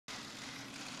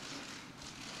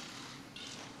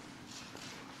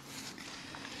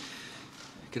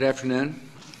Good afternoon.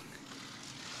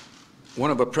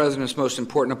 One of a president's most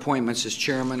important appointments is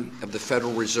chairman of the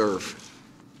Federal Reserve.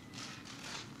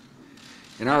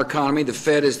 In our economy, the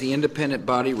Fed is the independent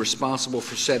body responsible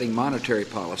for setting monetary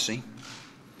policy,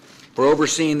 for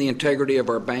overseeing the integrity of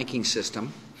our banking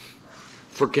system,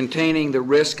 for containing the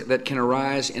risk that can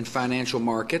arise in financial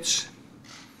markets,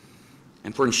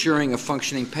 and for ensuring a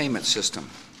functioning payment system.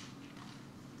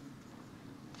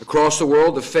 Across the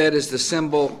world, the Fed is the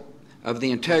symbol of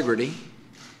the integrity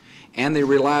and the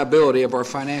reliability of our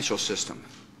financial system.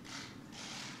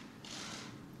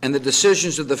 And the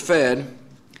decisions of the Fed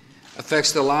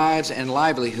affects the lives and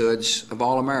livelihoods of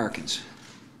all Americans.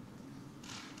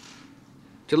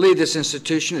 To lead this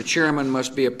institution, a chairman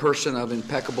must be a person of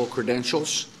impeccable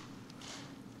credentials,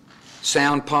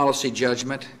 sound policy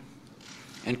judgment,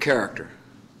 and character.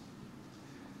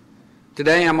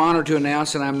 Today, I'm honored to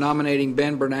announce that I'm nominating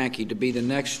Ben Bernanke to be the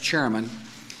next chairman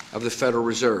of the Federal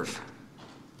Reserve.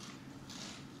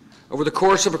 Over the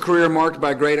course of a career marked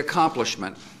by great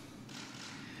accomplishment,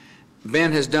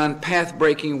 Ben has done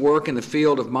path-breaking work in the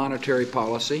field of monetary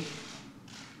policy,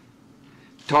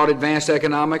 taught advanced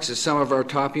economics at some of our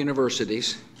top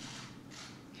universities,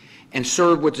 and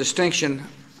served with distinction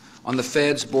on the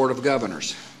Fed's Board of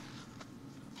Governors.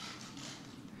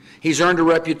 He's earned a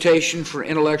reputation for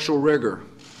intellectual rigor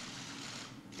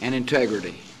and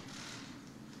integrity.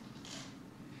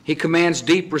 He commands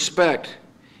deep respect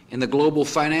in the global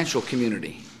financial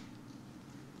community,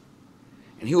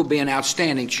 and he will be an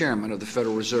outstanding chairman of the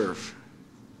Federal Reserve.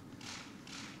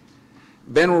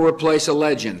 Ben will replace a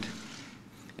legend,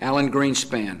 Alan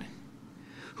Greenspan,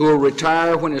 who will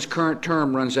retire when his current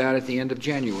term runs out at the end of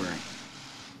January.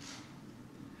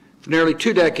 For nearly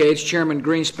 2 decades, Chairman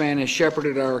Greenspan has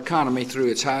shepherded our economy through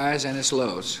its highs and its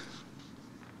lows.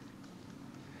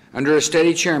 Under his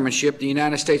steady chairmanship, the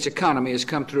United States economy has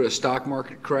come through a stock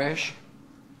market crash,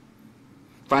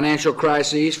 financial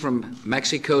crises from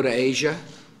Mexico to Asia,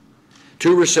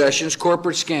 2 recessions,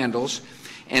 corporate scandals,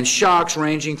 and shocks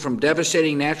ranging from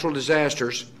devastating natural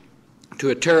disasters to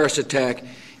a terrorist attack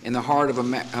in the heart of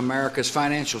America's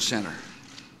financial center.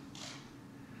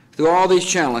 Through all these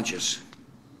challenges,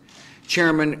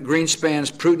 Chairman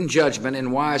Greenspan's prudent judgment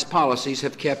and wise policies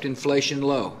have kept inflation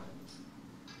low.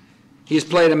 He has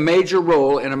played a major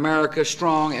role in America's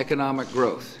strong economic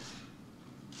growth.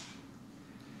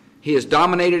 He has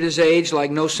dominated his age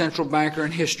like no central banker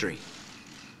in history.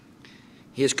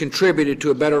 He has contributed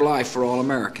to a better life for all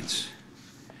Americans,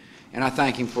 and I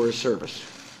thank him for his service.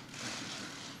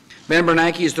 Ben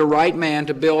Bernanke is the right man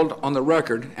to build on the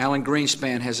record Alan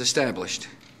Greenspan has established.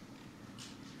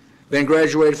 Ben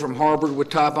graduated from Harvard with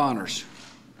top honors,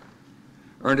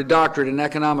 earned a doctorate in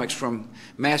economics from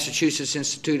Massachusetts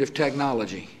Institute of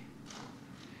Technology.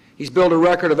 He's built a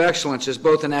record of excellence as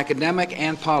both an academic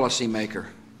and policymaker.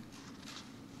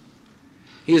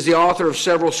 He is the author of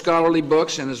several scholarly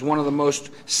books and is one of the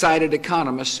most cited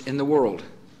economists in the world.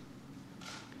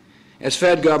 As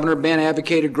Fed governor, Ben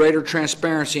advocated greater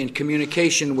transparency and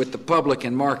communication with the public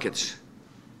and markets.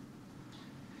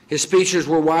 His speeches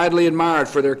were widely admired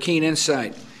for their keen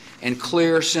insight and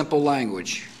clear, simple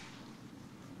language.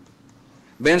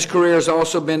 Ben's career has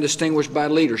also been distinguished by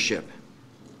leadership.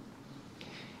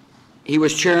 He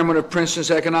was chairman of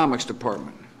Princeton's economics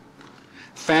department,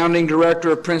 founding director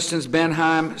of Princeton's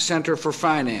Benheim Center for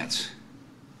Finance,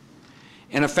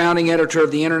 and a founding editor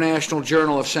of the International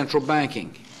Journal of Central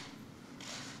Banking.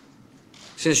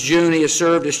 Since June, he has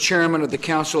served as chairman of the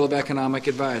Council of Economic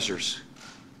Advisors.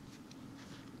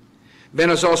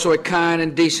 Ben is also a kind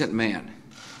and decent man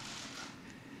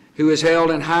who is held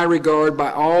in high regard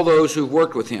by all those who've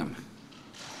worked with him.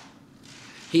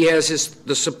 He has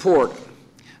the support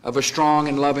of a strong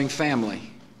and loving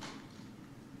family.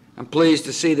 I'm pleased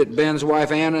to see that Ben's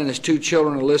wife Anna and his 2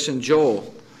 children, Alyssa and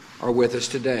Joel, are with us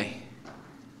today.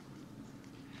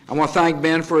 I want to thank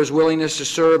Ben for his willingness to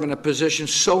serve in a position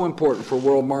so important for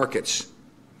world markets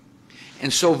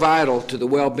and so vital to the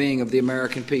well-being of the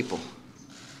American people.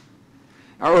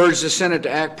 I urge the Senate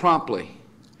to act promptly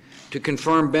to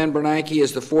confirm Ben Bernanke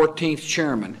as the 14th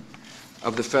chairman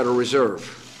of the Federal Reserve.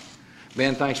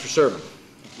 Ben, thanks for serving.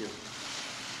 Thank you.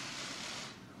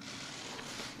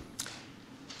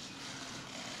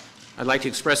 I'd like to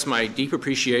express my deep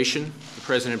appreciation to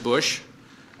President Bush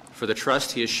for the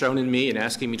trust he has shown in me in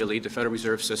asking me to lead the Federal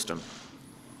Reserve System.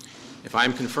 If I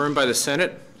am confirmed by the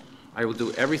Senate, I will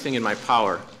do everything in my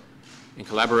power, in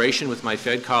collaboration with my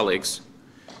Fed colleagues,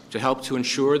 to help to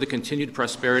ensure the continued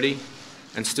prosperity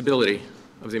and stability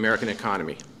of the American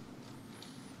economy.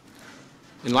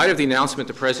 In light of the announcement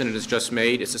the President has just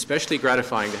made, it's especially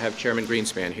gratifying to have Chairman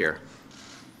Greenspan here.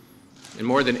 In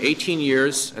more than 18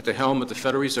 years at the helm of the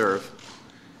Federal Reserve,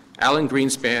 Alan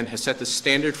Greenspan has set the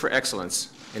standard for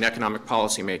excellence in economic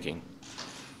policymaking.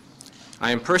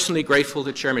 I am personally grateful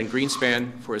to Chairman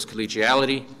Greenspan for his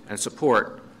collegiality and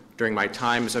support during my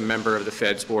time as a member of the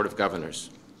Fed's Board of Governors.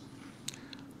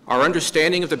 Our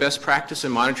understanding of the best practice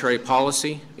in monetary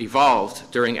policy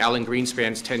evolved during Alan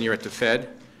Greenspan's tenure at the Fed,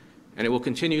 and it will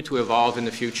continue to evolve in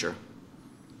the future.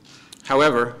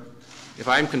 However, if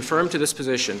I am confirmed to this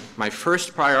position, my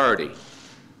first priority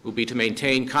will be to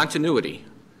maintain continuity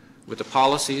with the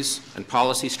policies and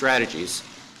policy strategies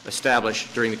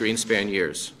established during the Greenspan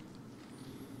years.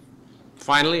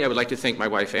 Finally, I would like to thank my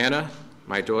wife Anna,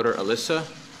 my daughter Alyssa,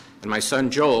 and my son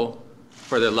Joel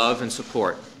for their love and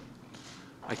support.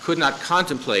 I could not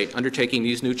contemplate undertaking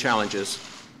these new challenges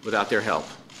without their help.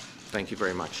 Thank you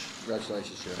very much.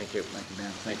 Congratulations, Chairman. Thank you. Thank you,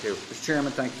 ma'am. Thank you. Mr.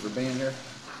 Chairman, thank you for being here.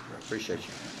 I appreciate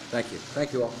you. Thank you.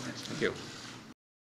 Thank you all. Thank you.